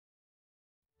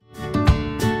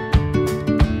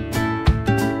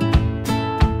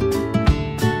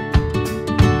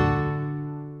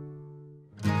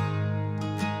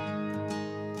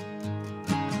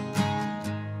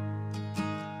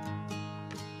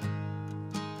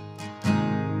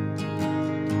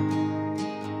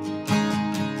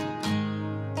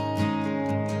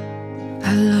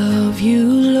I love you,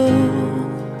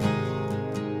 Lord.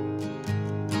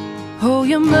 Oh,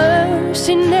 your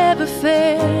mercy never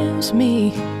fails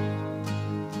me.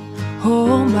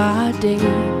 All my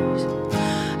days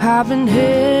I've been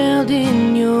held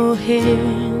in your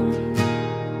hand.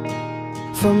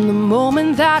 From the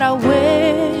moment that I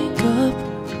wake up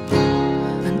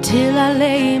until I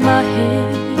lay my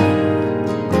head,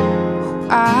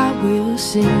 I will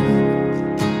sing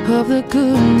of the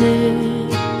goodness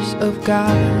of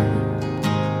God.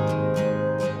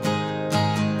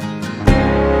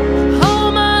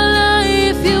 All my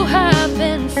life you have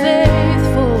been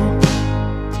faithful.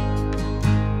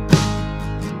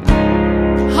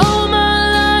 All my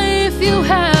life you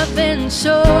have been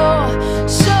so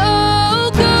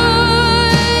good.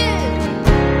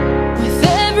 With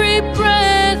every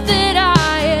breath that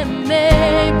I am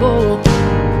able,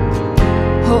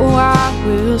 oh, I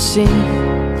will sing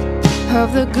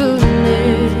of the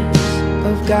goodness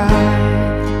of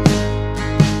God.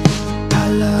 I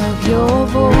love your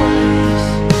voice.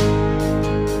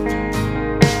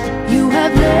 You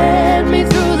have led me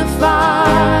through the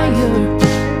fire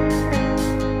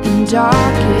in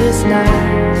darkest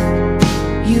night.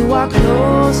 You are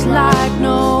close like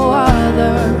no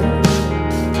other.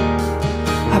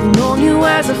 I've known you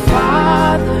as a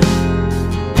father,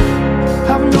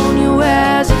 I've known you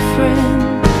as a friend,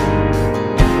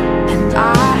 and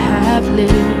I have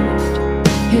lived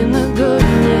in the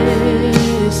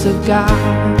goodness of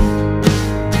God.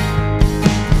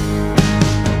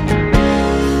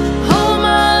 All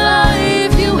my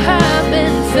life you have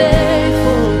been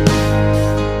faithful.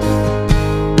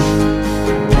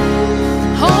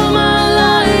 All my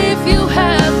life you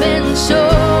have been so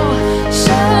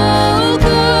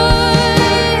good.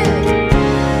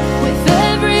 With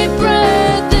every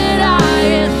breath that I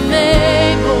am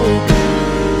able,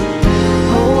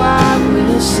 oh, I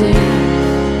will sing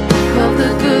of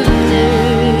the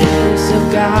goodness of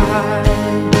God.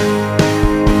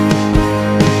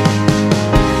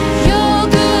 Your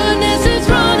goodness is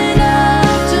running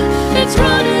after, it's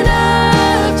running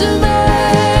after me.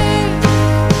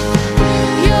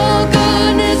 Your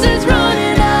goodness is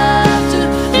running after,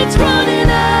 it's running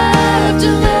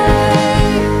after me.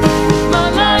 My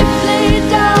life laid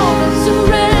down, I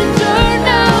surrender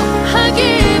now. I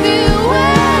give you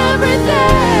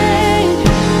everything.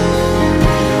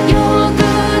 Your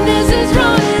goodness is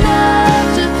running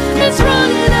after, it's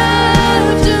running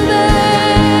after me.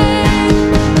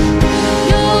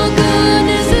 Your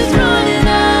goodness is running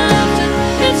after,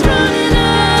 it's running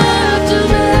after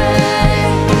me.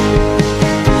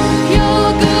 Your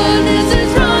goodness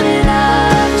is running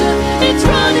after, it's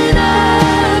running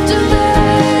after me.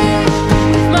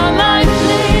 With my life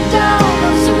laid down,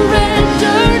 I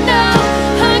surrender now.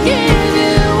 I give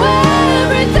you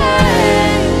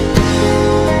everything.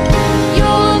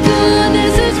 Your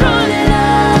goodness is running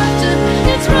after,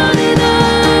 it's running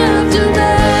after me.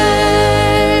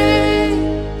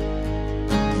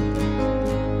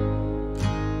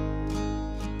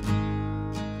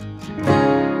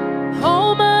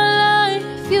 All my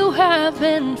life you have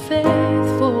been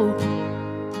faithful.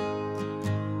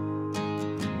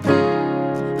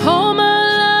 All my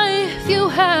life you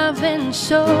have been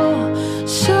so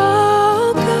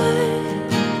good.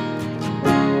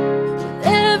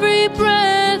 Every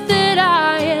breath that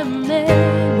I am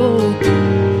able,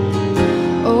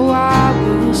 oh, I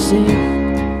will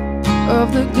sing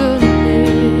of the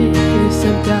goodness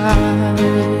of God.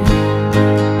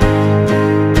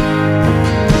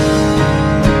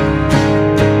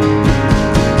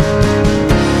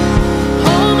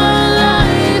 All my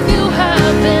life you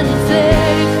have been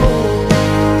faithful.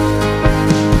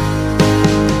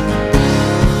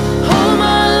 All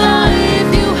my life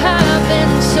you have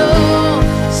been so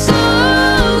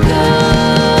good.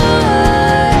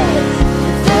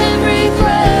 With every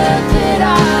breath that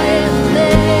I am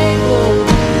able,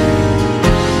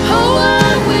 oh,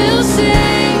 I will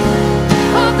sing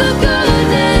of the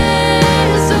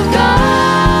goodness of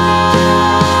God.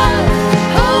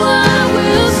 Oh, I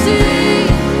will sing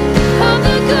of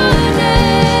the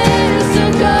goodness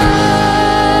of God.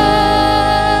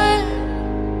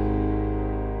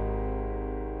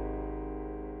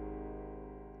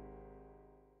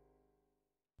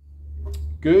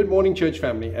 Good morning, church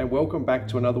family, and welcome back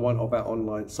to another one of our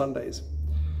online Sundays.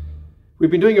 We've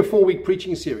been doing a 4-week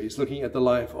preaching series looking at the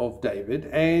life of David,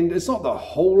 and it's not the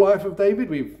whole life of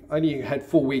David. We've only had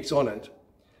 4 weeks on it.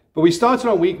 But we started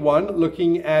on week 1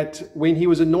 looking at when he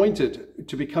was anointed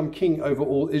to become king over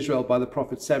all Israel by the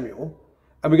prophet Samuel.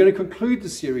 And we're going to conclude the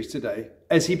series today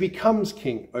as he becomes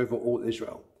king over all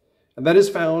Israel. And that is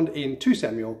found in 2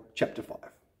 Samuel chapter 5.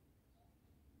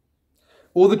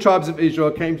 all the tribes of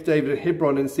Israel came to David at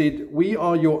Hebron and said, "We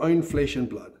are your own flesh and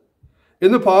blood.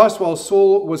 In the past, while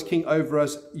Saul was king over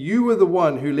us, you were the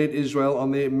one who led Israel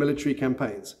on their military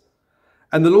campaigns.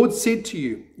 And the Lord said to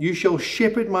you, you shall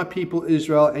shepherd my people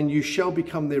Israel, and you shall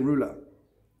become their ruler."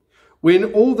 When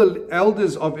all the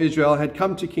elders of Israel had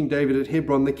come to King David at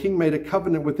Hebron, the king made a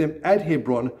covenant with them at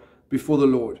Hebron before the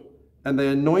Lord, and they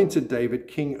anointed David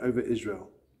king over Israel.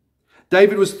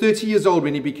 David was 30 years old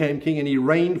when he became king, and he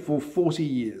reigned for 40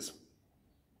 years.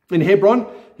 In Hebron,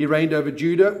 he reigned over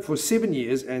Judah for 7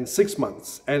 years and 6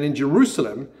 months, and in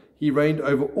Jerusalem, he reigned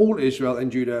over all Israel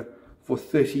and Judah for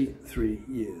 33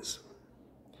 years.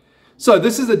 So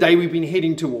this is the day we've been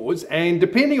heading towards, and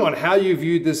depending on how you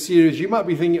viewed this series, you might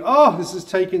be thinking, oh, this has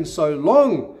taken so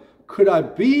long. Could I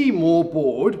be more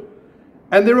bored?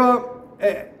 And there are,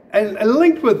 and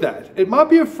linked with that, it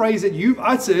might be a phrase that you've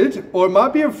uttered, or it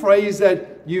might be a phrase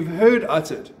that you've heard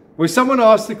uttered, where someone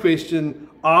asks the question,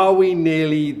 are we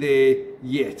nearly there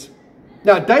yet?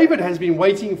 Now, David has been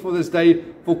waiting for this day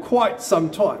for quite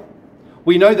some time.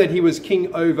 We know that he was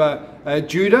king over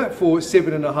Judah for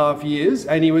 7.5 years,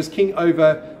 and he was king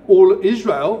over all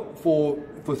Israel for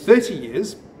 30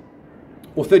 years,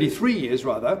 or 33 years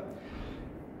rather.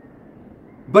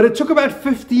 But it took about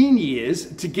 15 years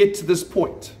to get to this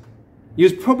point. He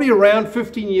was probably around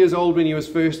 15 years old when he was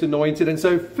first anointed, and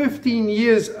so 15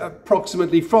 years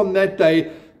approximately from that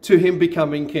day to him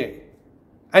becoming king.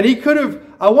 And he could have,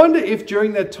 I wonder if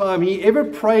during that time he ever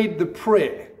prayed the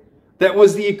prayer that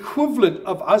was the equivalent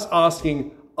of us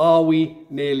asking, are we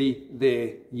nearly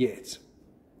there yet?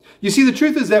 You see, the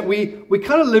truth is that we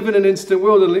kind of live in an instant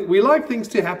world, and we like things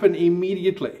to happen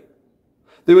immediately.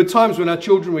 There were times when our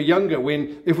children were younger,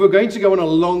 when if we were going to go on a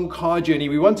long car journey,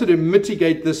 we wanted to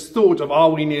mitigate this thought of, are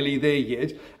we nearly there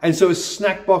yet? And so a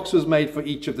snack box was made for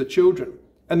each of the children.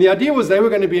 And the idea was they were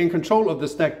going to be in control of the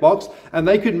snack box, and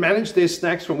they could manage their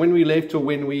snacks from when we left to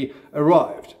when we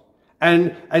arrived.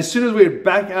 And as soon as we were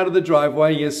back out of the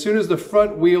driveway, as soon as the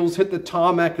front wheels hit the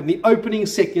tarmac in the opening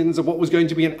seconds of what was going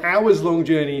to be an hours-long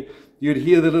journey, you'd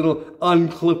hear the little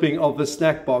unclipping of the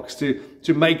snack box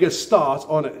to make a start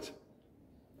on it.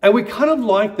 And we kind of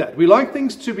like that. We like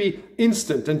things to be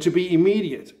instant and to be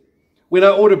immediate. When I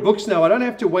order books now, I don't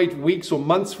have to wait weeks or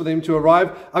months for them to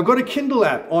arrive. I've got a Kindle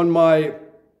app on my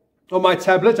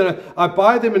tablet, and I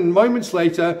buy them, and moments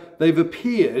later, they've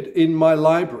appeared in my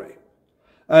library.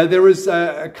 There was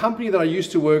a company that I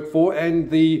used to work for,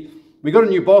 and we got a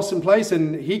new boss in place,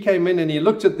 and he came in and he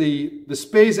looked at the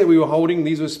spares that we were holding.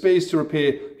 These were spares to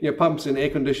repair pumps and air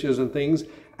conditioners and things,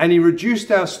 and he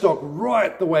reduced our stock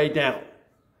right the way down.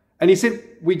 And he said,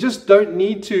 we just don't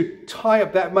need to tie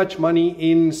up that much money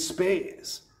in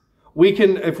spares. We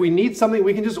can, if we need something,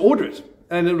 we can just order it,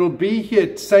 and it'll be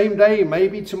here same day,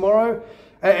 maybe tomorrow.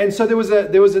 And so there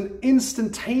was an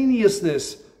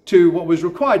instantaneousness to what was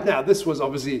required. Now, this was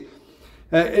obviously,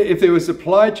 if there were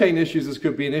supply chain issues, this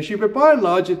could be an issue, but by and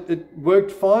large, it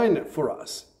worked fine for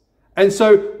us. And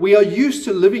so we are used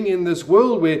to living in this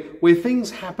world where things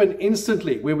happen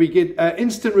instantly, where we get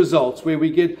instant results, where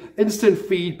we get instant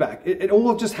feedback. It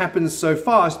all just happens so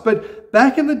fast. But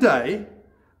back in the day,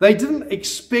 they didn't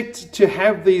expect to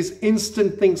have these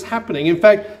instant things happening. In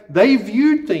fact, they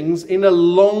viewed things in a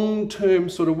long-term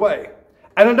sort of way.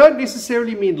 And I don't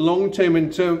necessarily mean long-term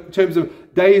in terms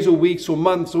of days or weeks or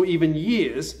months or even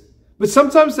years, but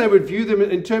sometimes they would view them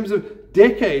in terms of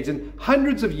decades and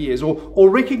hundreds of years, or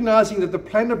recognizing that the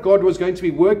plan of God was going to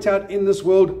be worked out in this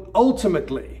world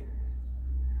ultimately.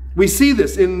 We see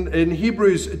this in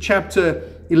Hebrews chapter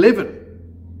 11.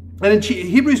 And in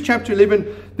Hebrews chapter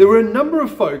 11, there were a number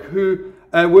of folk who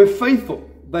were faithful.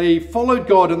 They followed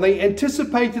God, and they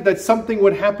anticipated that something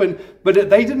would happen, but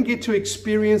they didn't get to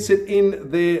experience it in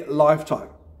their lifetime.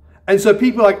 And so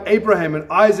people like Abraham and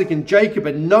Isaac and Jacob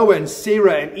and Noah and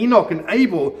Sarah and Enoch and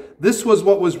Abel, this was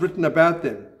what was written about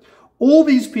them. All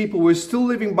these people were still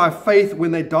living by faith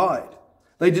when they died.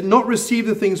 They did not receive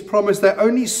the things promised. They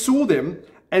only saw them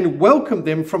and welcomed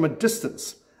them from a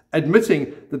distance,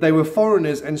 admitting that they were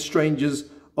foreigners and strangers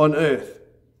on earth.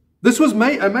 This was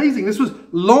amazing. This was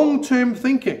long-term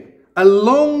thinking, a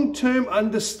long-term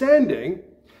understanding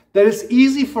that it's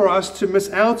easy for us to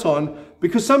miss out on,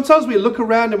 because sometimes we look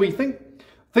around and we think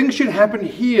things should happen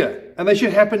here and they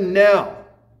should happen now.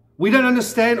 We don't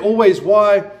understand always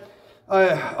why,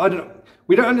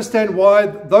 we don't understand why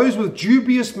those with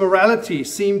dubious morality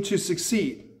seem to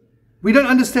succeed. We don't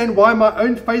understand why my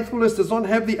own faithfulness does not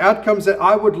have the outcomes that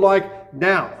I would like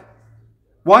now.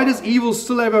 Why does evil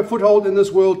still have a foothold in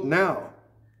this world now?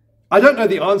 I don't know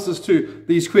the answers to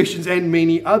these questions and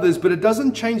many others, but it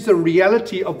doesn't change the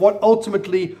reality of what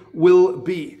ultimately will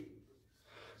be.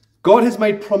 God has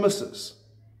made promises.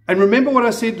 And remember what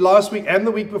I said last week and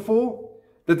the week before?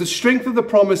 That the strength of the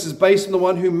promise is based on the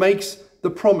one who makes the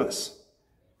promise.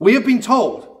 We have been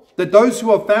told that those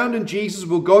who are found in Jesus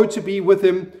will go to be with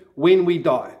him when we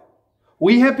die.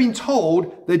 We have been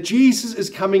told that Jesus is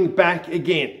coming back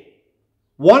again.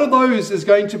 One of those is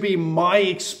going to be my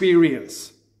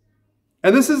experience.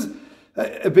 And this is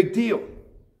a big deal.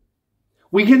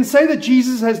 We can say that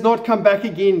Jesus has not come back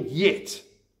again yet,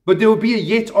 but there will be a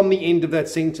yet on the end of that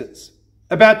sentence.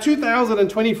 About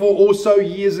 2024 or so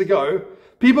years ago,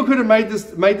 people could have made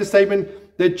the statement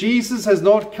that Jesus has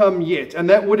not come yet, and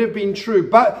that would have been true.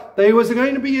 But there was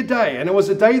going to be a day, and it was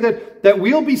a day that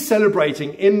we'll be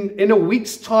celebrating in a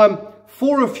week's time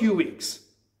for a few weeks,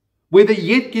 where the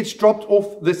yet gets dropped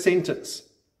off the sentence.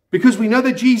 Because we know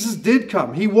that Jesus did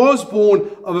come. He was born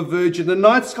of a virgin. The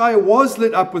night sky was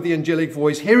lit up with the angelic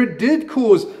voice. Herod did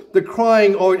cause the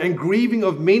crying and grieving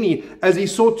of many as he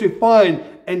sought to find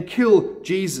and kill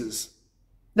Jesus.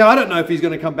 Now, I don't know if he's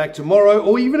going to come back tomorrow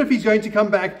or even if he's going to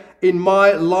come back in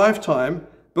my lifetime,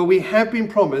 but we have been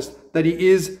promised that he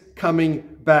is coming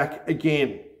back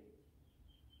again.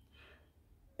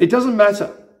 It doesn't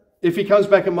matter if he comes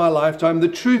back in my lifetime. The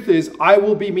truth is, I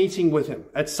will be meeting with him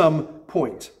at some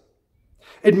point.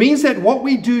 It means that what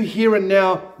we do here and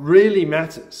now really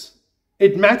matters.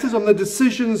 It matters on the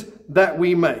decisions that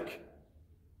we make.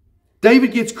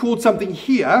 David gets called something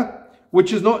here,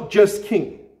 which is not just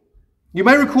king. You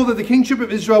may recall that the kingship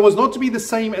of Israel was not to be the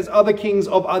same as other kings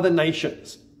of other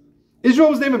nations. Israel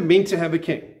was never meant to have a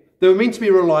king. They were meant to be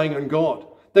relying on God.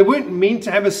 They weren't meant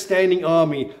to have a standing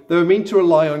army. They were meant to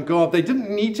rely on God. They didn't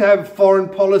need to have foreign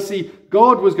policy.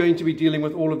 God was going to be dealing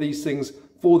with all of these things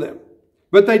for them.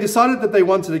 But they decided that they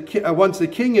wanted a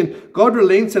king, and God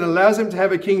relents and allows them to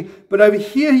have a king. But over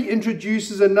here, he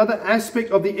introduces another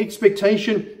aspect of the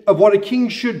expectation of what a king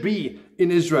should be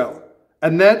in Israel.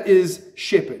 And that is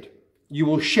shepherd. You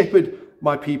will shepherd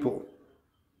my people.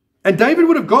 And David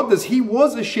would have got this. He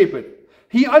was a shepherd.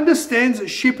 He understands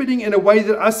shepherding in a way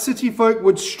that us city folk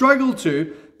would struggle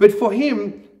to. But for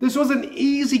him, this was an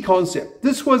easy concept.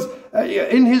 This was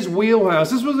in his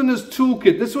wheelhouse. This was in his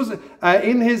toolkit. This was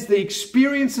the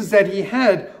experiences that he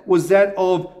had was that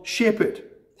of shepherd.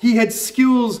 He had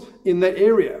skills in that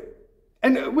area.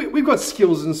 And we've got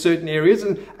skills in certain areas.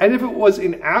 And if it was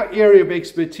in our area of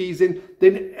expertise,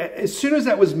 then as soon as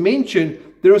that was mentioned,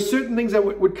 there are certain things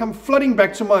that would come flooding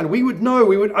back to mind. We would know,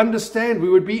 we would understand, we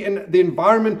would be in the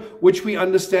environment which we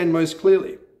understand most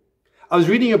clearly. I was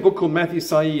reading a book called Matthew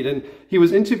Said, and he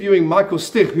was interviewing Michael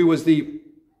Stich, who was you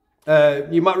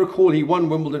might recall, he won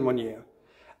Wimbledon one year.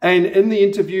 And in the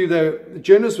interview, the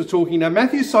journalist was talking. Now,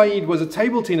 Matthew Said was a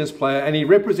table tennis player, and he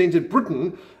represented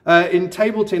Britain in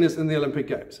table tennis in the Olympic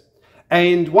Games.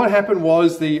 And what happened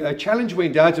was the challenge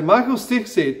went out, and Michael Stich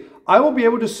said, I will be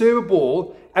able to serve a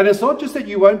ball, and it's not just that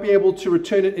you won't be able to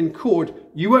return it in court,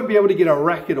 you won't be able to get a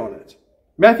racket on it.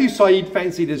 Matthew Said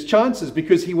fancied his chances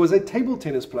because he was a table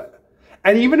tennis player.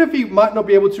 And even if he might not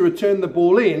be able to return the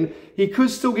ball in, he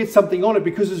could still get something on it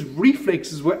because his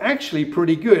reflexes were actually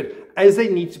pretty good, as they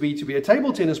need to be a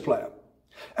table tennis player.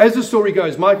 As the story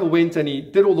goes, Michael went and he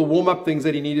did all the warm-up things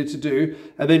that he needed to do,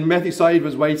 and then Matthew Said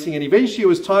was waiting, and eventually it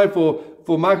was time for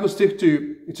Michael Stich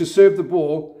to serve the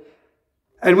ball.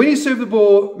 And when he served the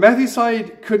ball, Matthew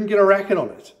Said couldn't get a racket on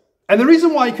it. And the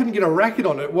reason why he couldn't get a racket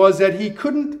on it was that he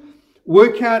couldn't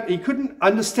work out, he couldn't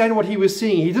understand what he was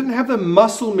seeing. He didn't have the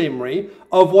muscle memory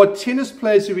of what tennis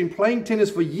players who've been playing tennis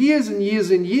for years and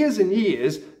years and years and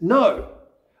years know.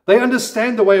 They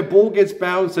understand the way a ball gets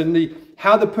bounced and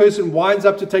how the person winds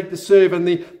up to take the serve and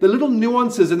the little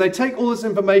nuances, and they take all this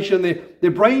information,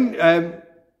 their brain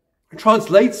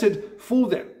translates it for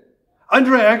them.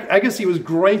 Andre Agassi was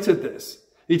great at this.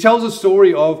 He tells a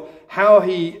story of how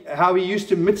he used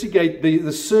to mitigate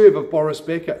the serve of Boris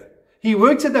Becker. He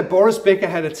worked out that Boris Becker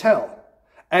had a tell,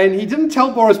 and he didn't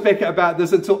tell Boris Becker about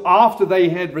this until after they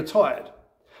had retired.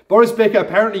 Boris Becker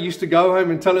apparently used to go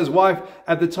home and tell his wife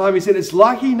at the time, he said, it's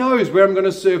like he knows where I'm going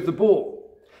to serve the ball.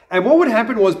 And what would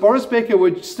happen was Boris Becker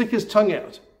would stick his tongue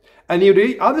out, and he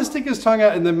would either stick his tongue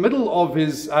out in the middle of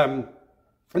his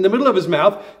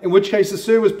mouth, in which case the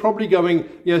serve was probably going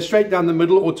straight down the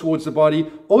middle or towards the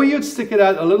body, or he would stick it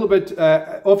out a little bit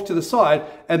off to the side,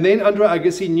 and then Andre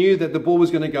Agassi knew that the ball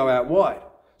was going to go out wide.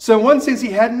 So in one sense,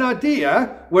 he had an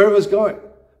idea where it was going.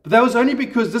 But that was only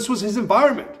because this was his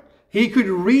environment. He could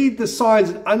read the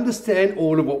signs and understand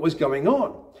all of what was going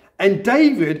on. And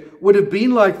David would have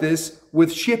been like this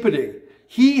with shepherding.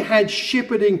 He had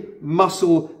shepherding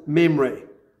muscle memory.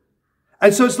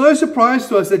 And so it's no surprise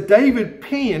to us that David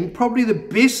penned probably the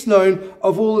best known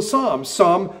of all the Psalms,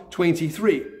 Psalm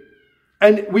 23.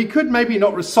 And we could maybe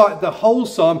not recite the whole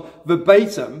psalm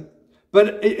verbatim,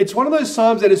 but it's one of those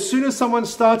psalms that as soon as someone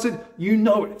starts it, you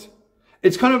know it.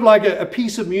 It's kind of like a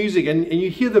piece of music, and you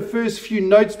hear the first few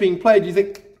notes being played, you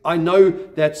think, I know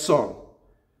that song.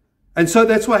 And so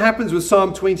that's what happens with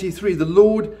Psalm 23. The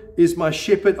Lord is my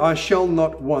shepherd, I shall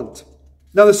not want.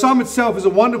 Now the psalm itself is a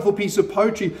wonderful piece of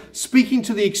poetry speaking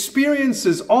to the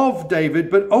experiences of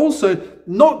David, but also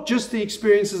not just the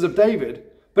experiences of David,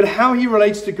 but how he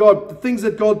relates to God, the things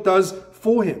that God does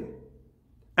for him.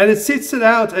 And it sets it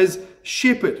out as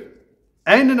shepherd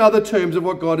and in other terms of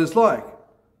what God is like.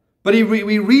 But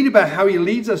we read about how he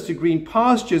leads us to green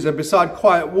pastures and beside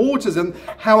quiet waters, and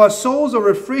how our souls are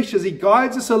refreshed as he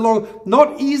guides us along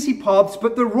not easy paths,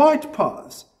 but the right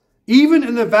paths. Even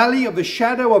in the valley of the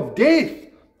shadow of death,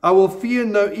 I will fear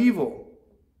no evil.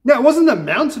 Now, it wasn't the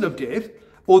mountain of death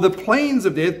or the plains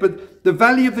of death, but the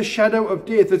valley of the shadow of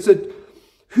death.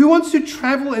 Who wants to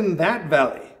travel in that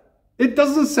valley? It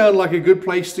doesn't sound like a good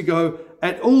place to go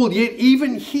at all. Yet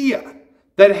even here,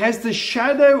 that has the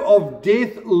shadow of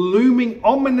death looming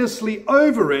ominously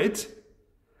over it,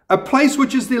 a place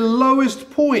which is the lowest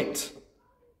point.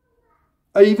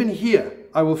 Even here,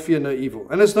 I will fear no evil.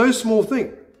 And it's no small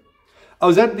thing. I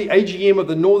was at the AGM of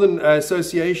the Northern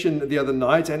Association the other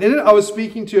night, and in it I was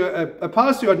speaking to a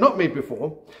pastor who I'd not met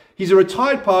before. He's a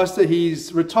retired pastor.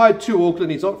 He's retired to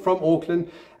Auckland. He's not from Auckland,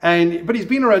 but he's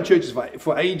been around churches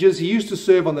for ages. He used to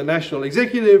serve on the national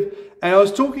executive, and I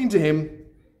was talking to him,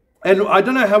 and I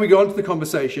don't know how we got into the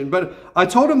conversation, but I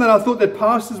told him that I thought that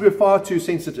pastors were far too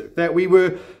sensitive, that we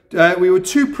were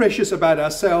too precious about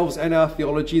ourselves and our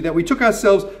theology, that we took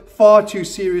ourselves far too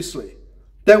seriously,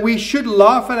 that we should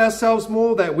laugh at ourselves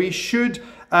more, that we should,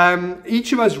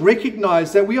 each of us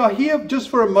recognize that we are here just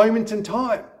for a moment in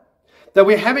time, that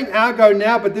we're having our go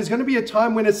now, but there's going to be a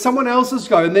time when it's someone else's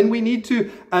go, and then we need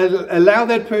to allow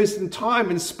that person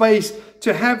time and space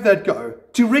to have that go,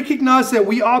 to recognize that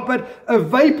we are but a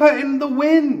vapor in the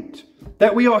wind,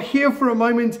 that we are here for a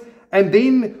moment and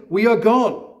then we are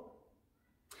gone.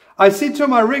 I said to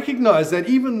him, I recognize that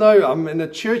even though I'm in a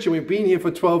church and we've been here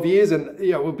for 12 years and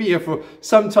we'll be here for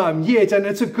some time yet, and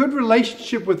it's a good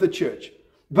relationship with the church,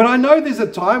 but I know there's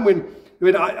a time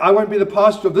when I won't be the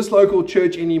pastor of this local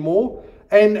church anymore,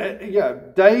 and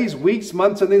days, weeks,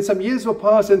 months, and then some years will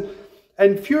pass,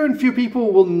 and few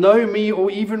people will know me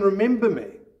or even remember me.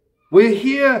 We're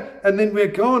here and then we're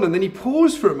gone. And then he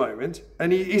paused for a moment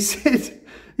and he said,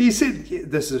 yeah,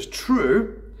 this is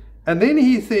true. And then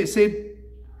he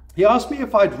asked me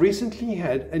if I'd recently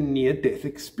had a near-death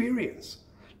experience.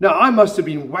 Now, I must have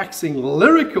been waxing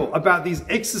lyrical about these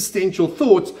existential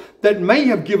thoughts that may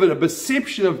have given a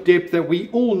perception of depth that we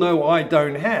all know I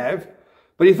don't have.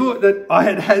 But he thought that I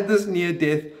had had this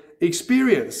near-death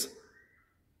experience.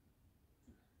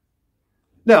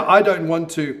 Now, I don't want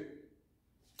to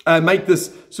make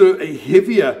this sort of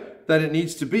heavier than it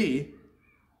needs to be,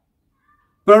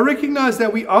 but I recognize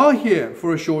that we are here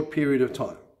for a short period of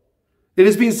time. It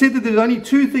has been said that there's only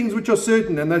two things which are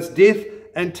certain, and that's death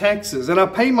and taxes. And I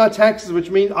pay my taxes, which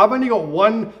means I've only got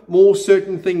one more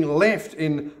certain thing left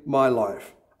in my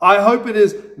life. I hope it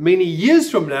is many years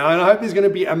from now, and I hope there's going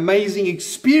to be amazing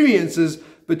experiences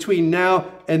between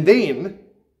now and then.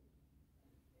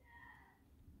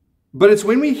 But it's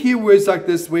when we hear words like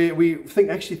this where we think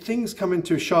actually things come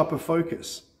into sharper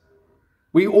focus.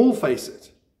 We all face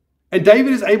it. And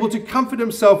David is able to comfort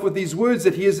himself with these words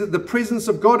that he is in the presence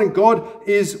of God and God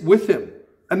is with him.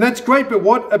 And that's great, but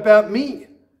what about me?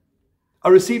 I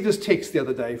received this text the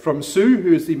other day from Sue,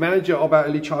 who is the manager of our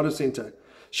early childhood center.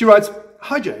 She writes,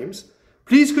 "Hi James,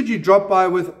 please could you drop by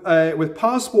with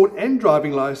passport and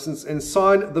driving license and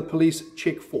sign the police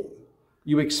check form.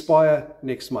 You expire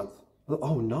next month."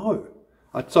 Oh no.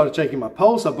 I started taking my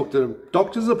pulse. I booked a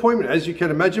doctor's appointment, as you can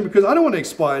imagine, because I don't want to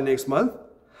expire next month.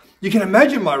 You can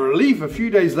imagine my relief a few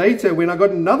days later when I got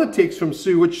another text from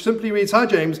Sue, which simply reads, "Hi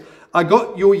James, I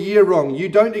got your year wrong. You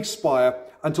don't expire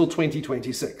until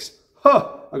 2026.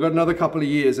 I got another couple of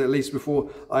years at least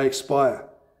before I expire.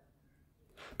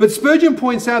 But Spurgeon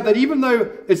points out that even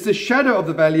though it's the shadow of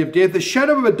the valley of death, the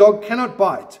shadow of a dog cannot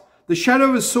bite. The shadow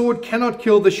of a sword cannot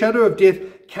kill. The shadow of death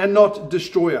cannot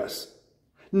destroy us.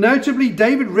 Notably,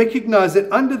 David recognized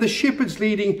that under the shepherd's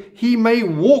leading, he may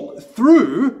walk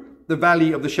through the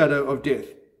valley of the shadow of death.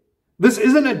 This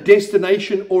isn't a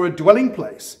destination or a dwelling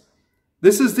place.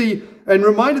 This is and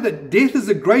reminder that death is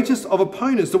the greatest of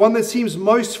opponents, the one that seems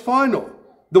most final,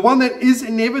 the one that is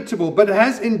inevitable, but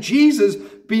has in Jesus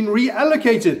been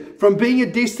reallocated from being a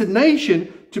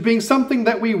destination to being something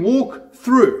that we walk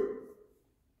through.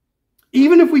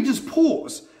 Even if we just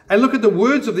pause and look at the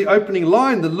words of the opening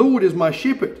line, "The Lord is my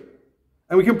shepherd."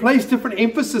 And we can place different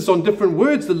emphasis on different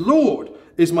words. The Lord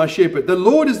is my shepherd. The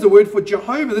Lord is the word for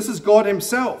Jehovah. This is God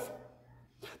himself.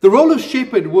 The role of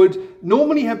shepherd would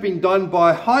normally have been done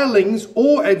by hirelings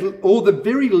or the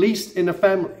very least in a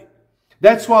family.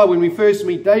 That's why when we first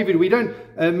meet David, we don't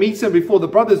meet him before the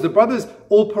brothers. The brothers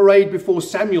all parade before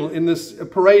Samuel in this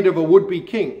parade of a would-be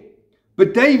king.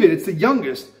 But David, it's the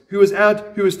youngest, who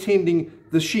is tending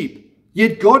the sheep.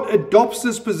 Yet God adopts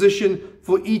this position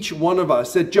for each one of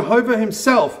us, that Jehovah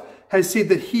himself has said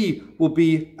that he will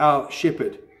be our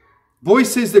shepherd.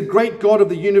 Voice says the great God of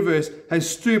the universe has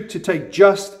stooped to take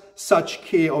just such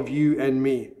care of you and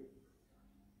me.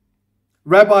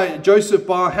 Rabbi Joseph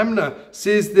Bar Hamna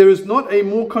says there is not a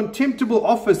more contemptible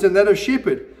office than that of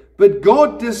shepherd, but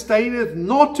God disdaineth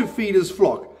not to feed his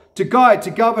flock, to guide, to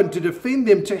govern, to defend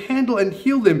them, to handle and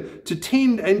heal them, to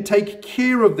tend and take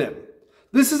care of them.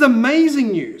 This is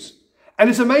amazing news. And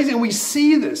it's amazing. We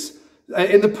see this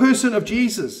in the person of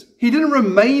Jesus. He didn't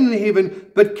remain in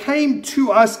heaven, but came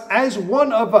to us as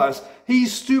one of us. He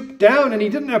stooped down and he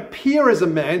didn't appear as a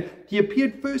man. He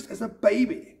appeared first as a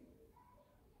baby.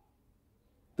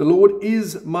 The Lord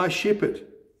is my shepherd.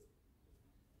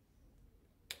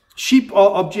 Sheep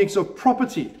are objects of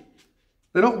property.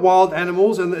 They're not wild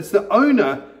animals, and it's the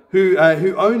owner who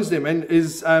owns them,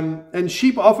 and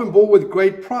sheep are often bought with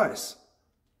great price.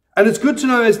 And it's good to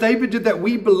know, as David did, that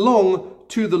we belong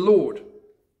to the Lord.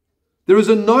 There is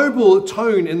a noble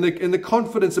tone in the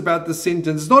confidence about this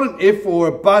sentence. It's not an if or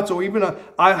a but or even a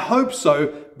I hope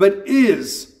so, but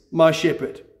is my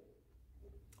shepherd.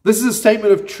 This is a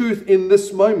statement of truth in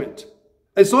this moment.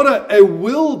 It's not a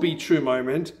will be true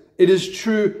moment. It is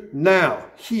true now,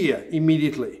 here,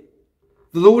 immediately.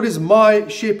 The Lord is my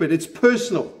shepherd. It's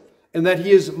personal in that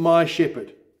he is my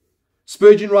shepherd.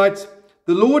 Spurgeon writes,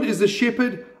 the Lord is the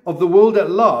shepherd of the world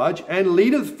at large and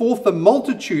leadeth forth the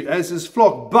multitude as his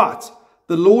flock, but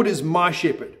the Lord is my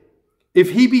shepherd.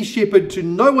 If he be shepherd to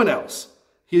no one else,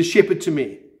 he is shepherd to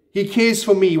me. He cares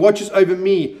for me, watches over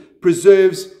me,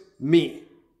 preserves me.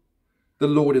 The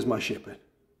Lord is my shepherd.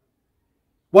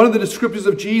 One of the descriptors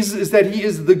of Jesus is that he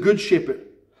is the good shepherd.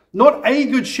 Not a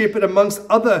good shepherd amongst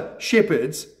other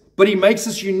shepherds, but he makes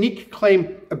this unique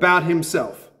claim about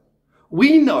himself.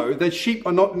 We know that sheep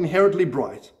are not inherently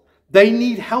bright. They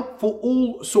need help for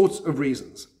all sorts of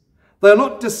reasons. They are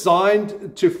not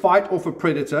designed to fight off a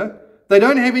predator. They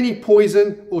don't have any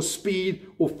poison or speed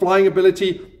or flying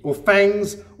ability or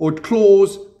fangs or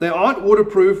claws. They aren't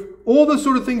waterproof. All the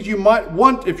sort of things you might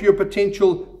want if you're a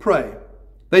potential prey.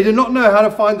 They did not know how to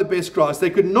find the best grass. They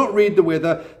could not read the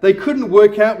weather. They couldn't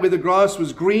work out where the grass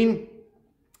was green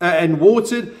and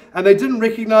watered. And they didn't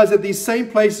recognize that these same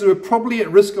places were probably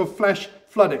at risk of flash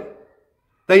flooding.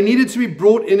 They needed to be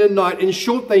brought in at night. In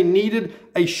short, they needed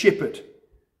a shepherd.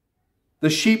 The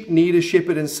sheep need a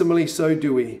shepherd, and similarly so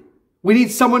do we. We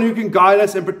need someone who can guide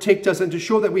us and protect us and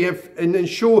ensure that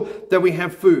we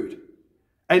have food.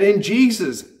 And in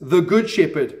Jesus, the good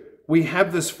shepherd, we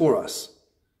have this for us.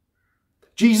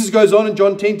 Jesus goes on in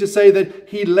John 10 to say that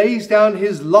he lays down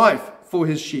his life for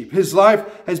his sheep. His life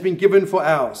has been given for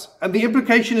ours. And the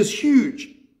implication is huge.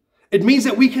 It means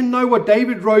that we can know what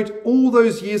David wrote all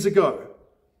those years ago.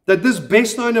 That this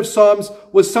best known of Psalms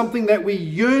was something that we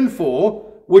yearn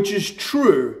for, which is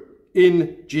true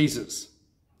in Jesus.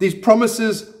 These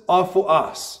promises are for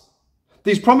us.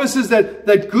 These promises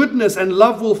that goodness and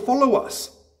love will follow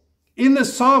us. In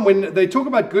this psalm, when they talk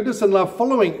about goodness and love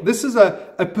following, this is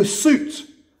a pursuit.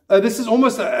 This is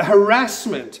almost a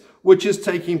harassment which is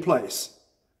taking place.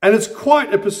 And it's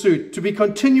quite a pursuit to be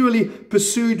continually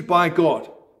pursued by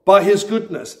God, by his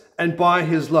goodness and by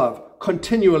his love,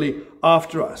 continually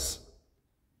after us.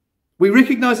 We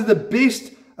recognize that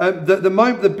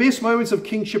the best moments of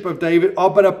kingship of David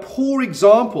are but a poor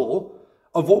example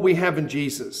of what we have in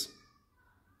Jesus.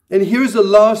 And here's the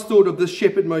last thought of this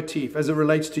shepherd motif as it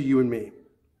relates to you and me.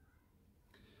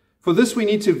 For this, we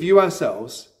need to view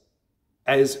ourselves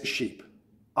as sheep.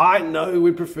 I know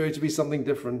we prefer to be something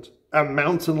different, a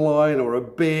mountain lion or a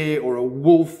bear or a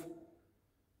wolf.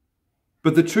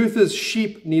 But the truth is,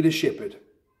 sheep need a shepherd,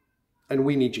 and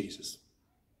we need Jesus.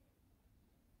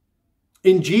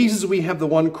 In Jesus, we have the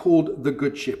one called the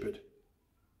Good Shepherd.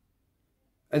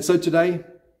 And so today,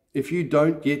 if you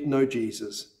don't yet know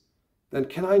Jesus, then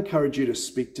can I encourage you to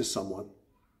speak to someone?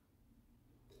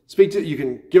 You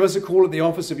can give us a call at the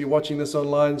office if you're watching this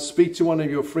online. Speak to one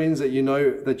of your friends that you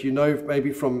know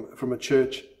maybe from a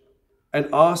church, and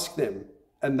ask them,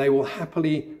 and they will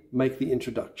happily make the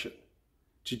introduction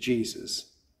to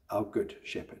Jesus, our Good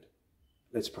Shepherd.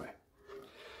 Let's pray.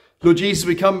 Lord Jesus,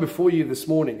 we come before you this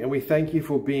morning, and we thank you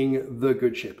for being the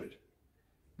Good Shepherd,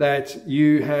 that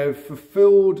you have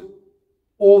fulfilled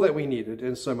all that we needed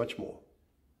and so much more.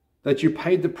 That you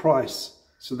paid the price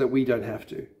so that we don't have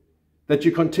to. That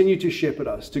you continue to shepherd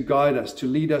us, to guide us, to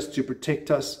lead us, to protect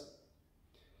us.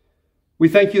 We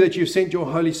thank you that you've sent your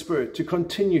Holy Spirit to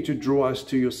continue to draw us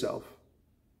to yourself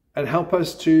and help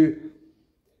us to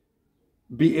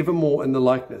be ever more in the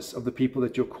likeness of the people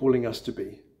that you're calling us to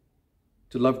be,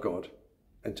 to love God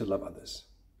and to love others.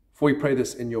 For we pray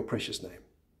this in your precious name.